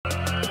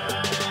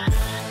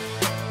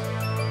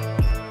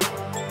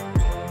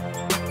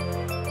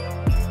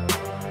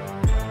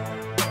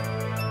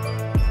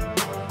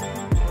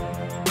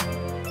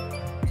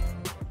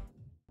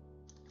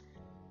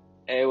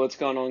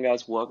going on,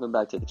 guys? Welcome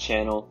back to the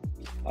channel.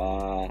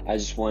 I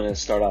just want to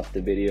start off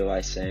the video by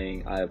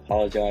saying I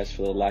apologize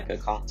for the lack of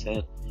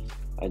content.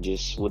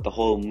 With the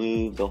whole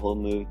move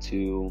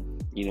to,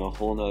 a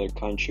whole nother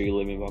country,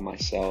 living by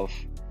myself,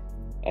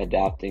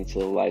 adapting to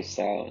the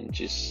lifestyle, and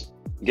just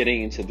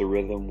getting into the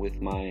rhythm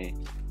with my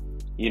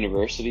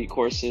university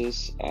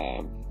courses.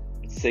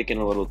 It's taken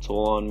a little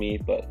toll on me,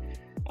 but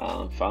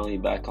finally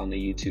back on the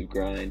YouTube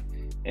grind.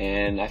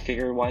 And I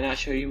figured, why not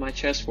show you my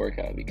chest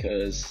workout?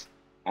 Because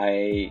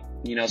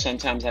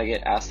sometimes I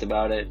get asked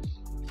about it,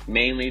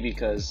 mainly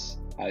because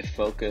I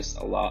focus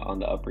a lot on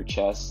the upper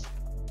chest,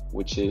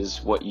 which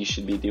is what you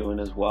should be doing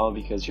as well,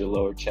 because your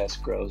lower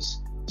chest grows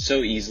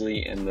so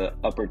easily and the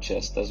upper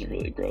chest doesn't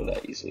really grow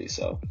that easily.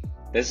 So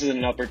this is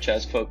an upper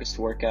chest focused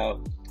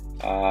workout.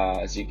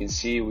 As you can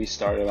see, we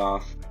started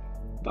off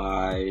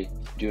by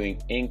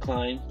doing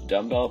incline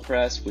dumbbell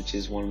press, which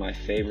is one of my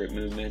favorite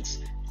movements.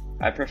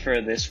 I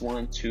prefer this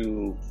one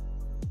to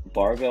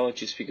barbell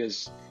just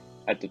because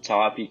at the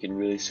top you can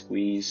really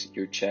squeeze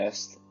your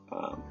chest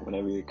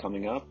whenever you're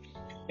coming up.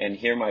 And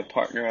here my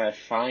partner, I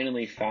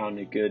finally found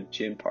a good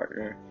gym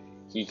partner.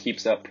 He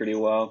keeps up pretty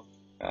well,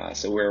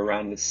 so we're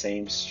around the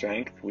same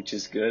strength, which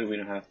is good. We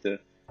don't have to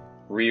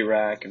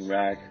re-rack and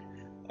rack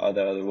all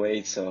the other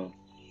weights. So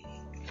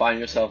find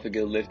yourself a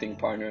good lifting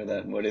partner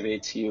that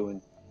motivates you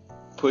and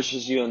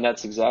pushes you, and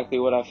that's exactly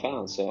what I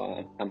found.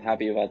 So I'm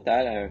happy about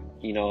that.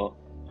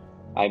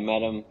 I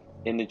met him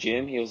in the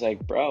gym. He was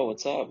like, "Bro,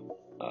 what's up?"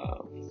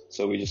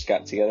 So we just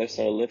got together,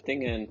 started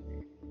lifting, and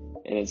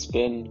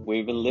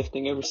we've been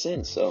lifting ever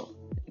since. So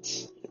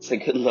it's a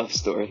good love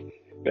story.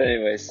 But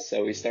anyways,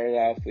 so we started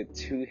off with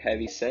 2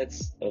 heavy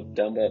sets of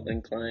dumbbell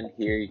incline.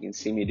 Here you can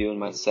see me doing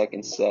my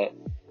second set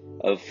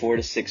of 4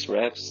 to 6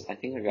 reps. I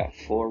think I got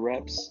 4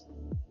 reps.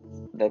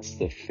 That's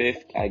the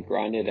 5th. I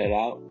grinded it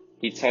out.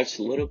 He touched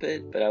a little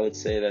bit, but I would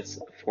say that's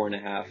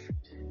 4.5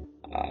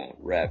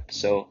 rep.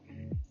 So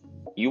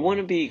you want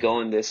to be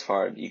going this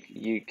hard.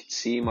 You could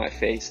see my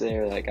face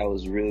there, like I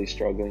was really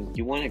struggling.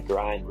 You want to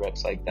grind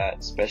reps like that,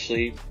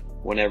 especially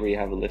whenever you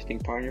have a lifting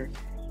partner.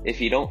 If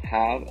you don't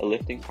have a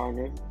lifting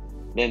partner,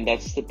 then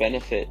that's the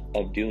benefit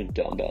of doing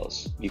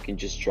dumbbells. You can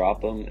just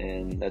drop them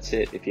and that's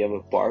it. If you have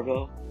a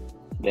barbell,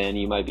 then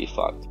you might be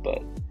fucked.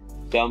 But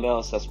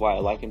dumbbells, that's why I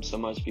like them so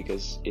much,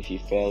 because if you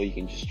fail, you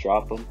can just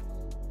drop them.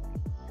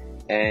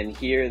 And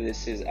here,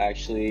 this is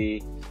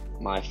actually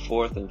my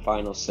 4th and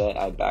final set.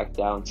 I backed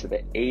down to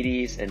the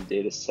 80s and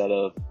did a set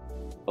of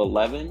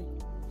 11.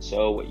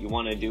 So what you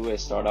want to do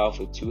is start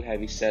off with 2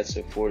 heavy sets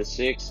of 4 to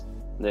 6,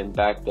 and then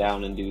back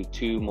down and do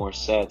 2 more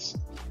sets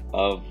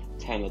of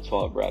 10 to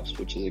 12 reps,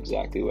 which is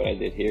exactly what I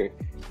did here.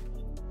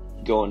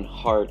 Going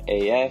hard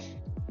AF.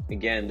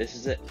 Again, this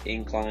is an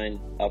incline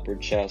upper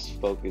chest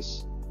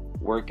focus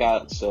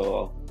workout,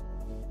 so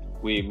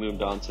we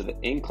moved on to the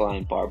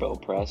incline barbell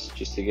press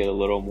just to get a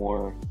little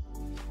more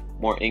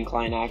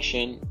incline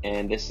action.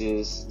 And this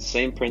is the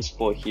same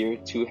principle here,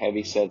 2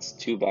 heavy sets,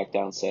 2 back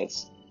down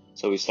sets.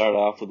 So we started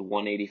off with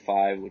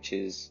 185, which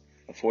is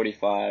a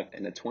 45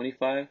 and a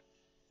 25.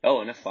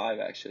 And a 5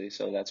 actually,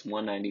 so that's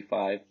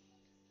 195.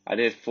 I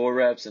did 4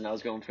 reps and I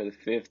was going for the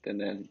 5th, and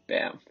then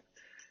bam.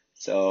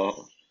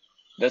 So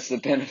that's the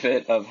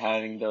benefit of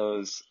having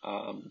those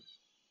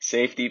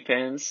safety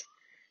pins.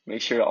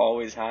 Make sure to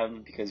always have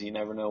them, because you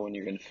never know when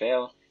you're going to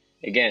fail.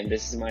 Again,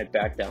 this is my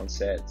back down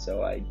set,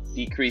 so I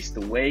decreased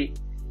the weight,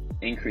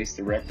 increased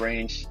the rep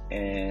range,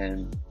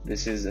 and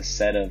this is a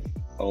set of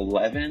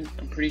 11,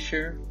 I'm pretty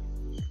sure.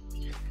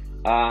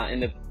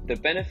 And the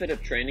benefit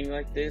of training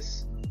like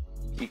this,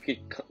 you could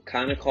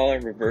kind of call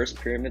it reverse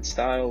pyramid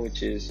style,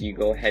 which is you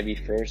go heavy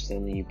first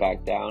and then you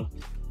back down.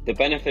 The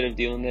benefit of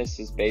doing this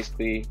is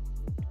basically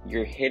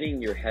you're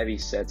hitting your heavy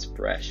sets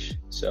fresh.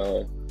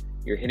 So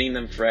you're hitting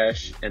them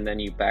fresh, and then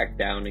you back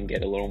down and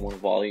get a little more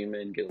volume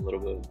and get a little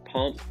bit of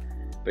pump.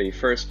 But you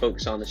first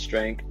focus on the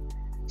strength.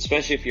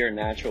 Especially if you're a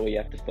natural, you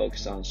have to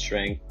focus on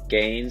strength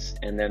gains,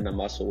 and then the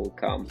muscle will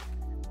come.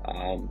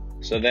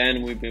 So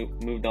then we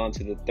moved on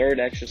to the 3rd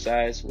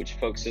exercise, which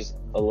focuses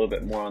a little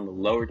bit more on the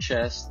lower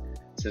chest.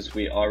 Since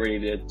we already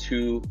did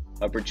 2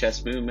 upper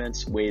chest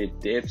movements, weighted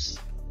dips,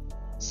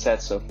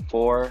 sets of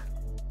 4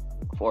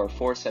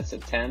 sets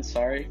of 10,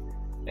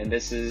 and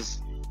this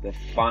is the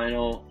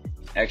final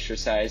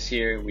exercise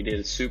here. We did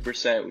a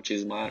superset, which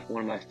is one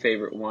of my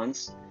favorite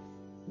ones.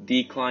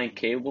 Decline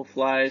cable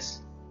flies,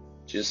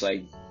 just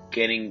like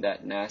getting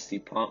that nasty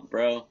pump,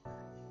 bro.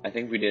 I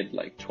think we did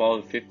like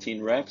 12 to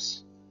 15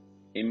 reps.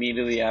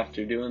 Immediately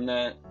after doing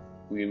that,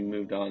 we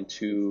moved on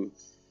to,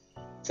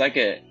 it's like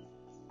a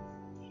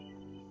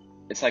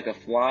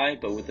fly,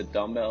 but with the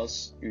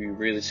dumbbells. You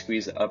really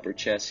squeeze the upper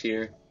chest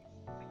here.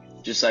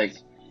 Just like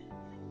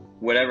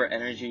whatever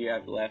energy you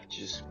have left,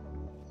 just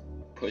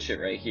push it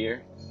right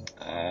here.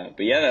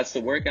 But yeah, that's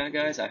the workout,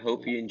 guys. I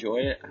hope you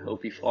enjoyed it. I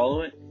hope you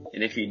follow it.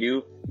 And if you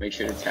do, make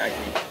sure to tag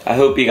me. I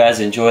hope you guys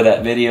enjoyed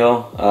that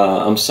video.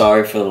 I'm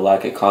sorry for the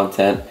lack of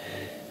content.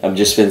 I've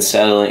just been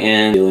settling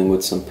in, dealing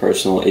with some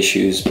personal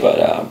issues, but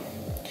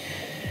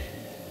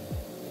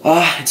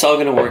it's all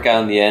gonna work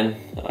out in the end.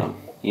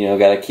 You know,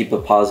 gotta keep a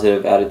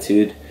positive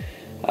attitude.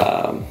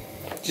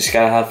 Just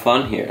gotta have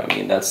fun here. I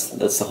mean, that's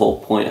the whole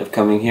point of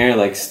coming here,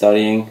 like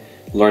studying,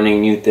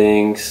 learning new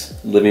things,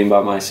 living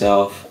by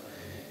myself,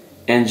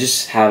 and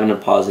just having a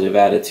positive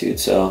attitude.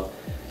 So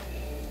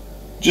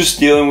just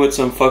dealing with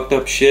some fucked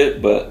up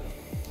shit, but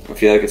I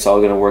feel like it's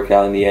all gonna work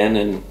out in the end,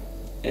 and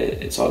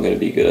it's all gonna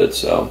be good.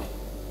 So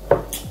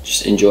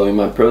just enjoying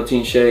my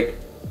protein shake.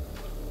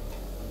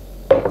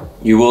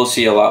 You will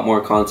see a lot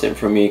more content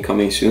from me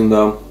coming soon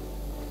though.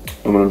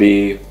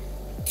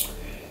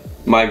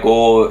 My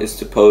goal is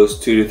to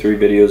post 2 to 3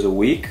 videos a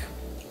week.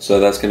 So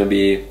that's gonna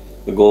be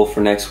the goal for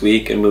next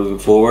week and moving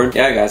forward.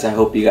 Yeah guys, I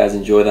hope you guys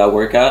enjoy that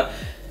workout.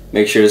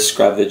 Make sure to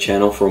subscribe to the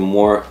channel for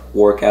more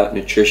workout,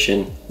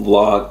 nutrition,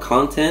 vlog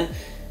content,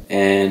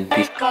 and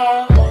peace.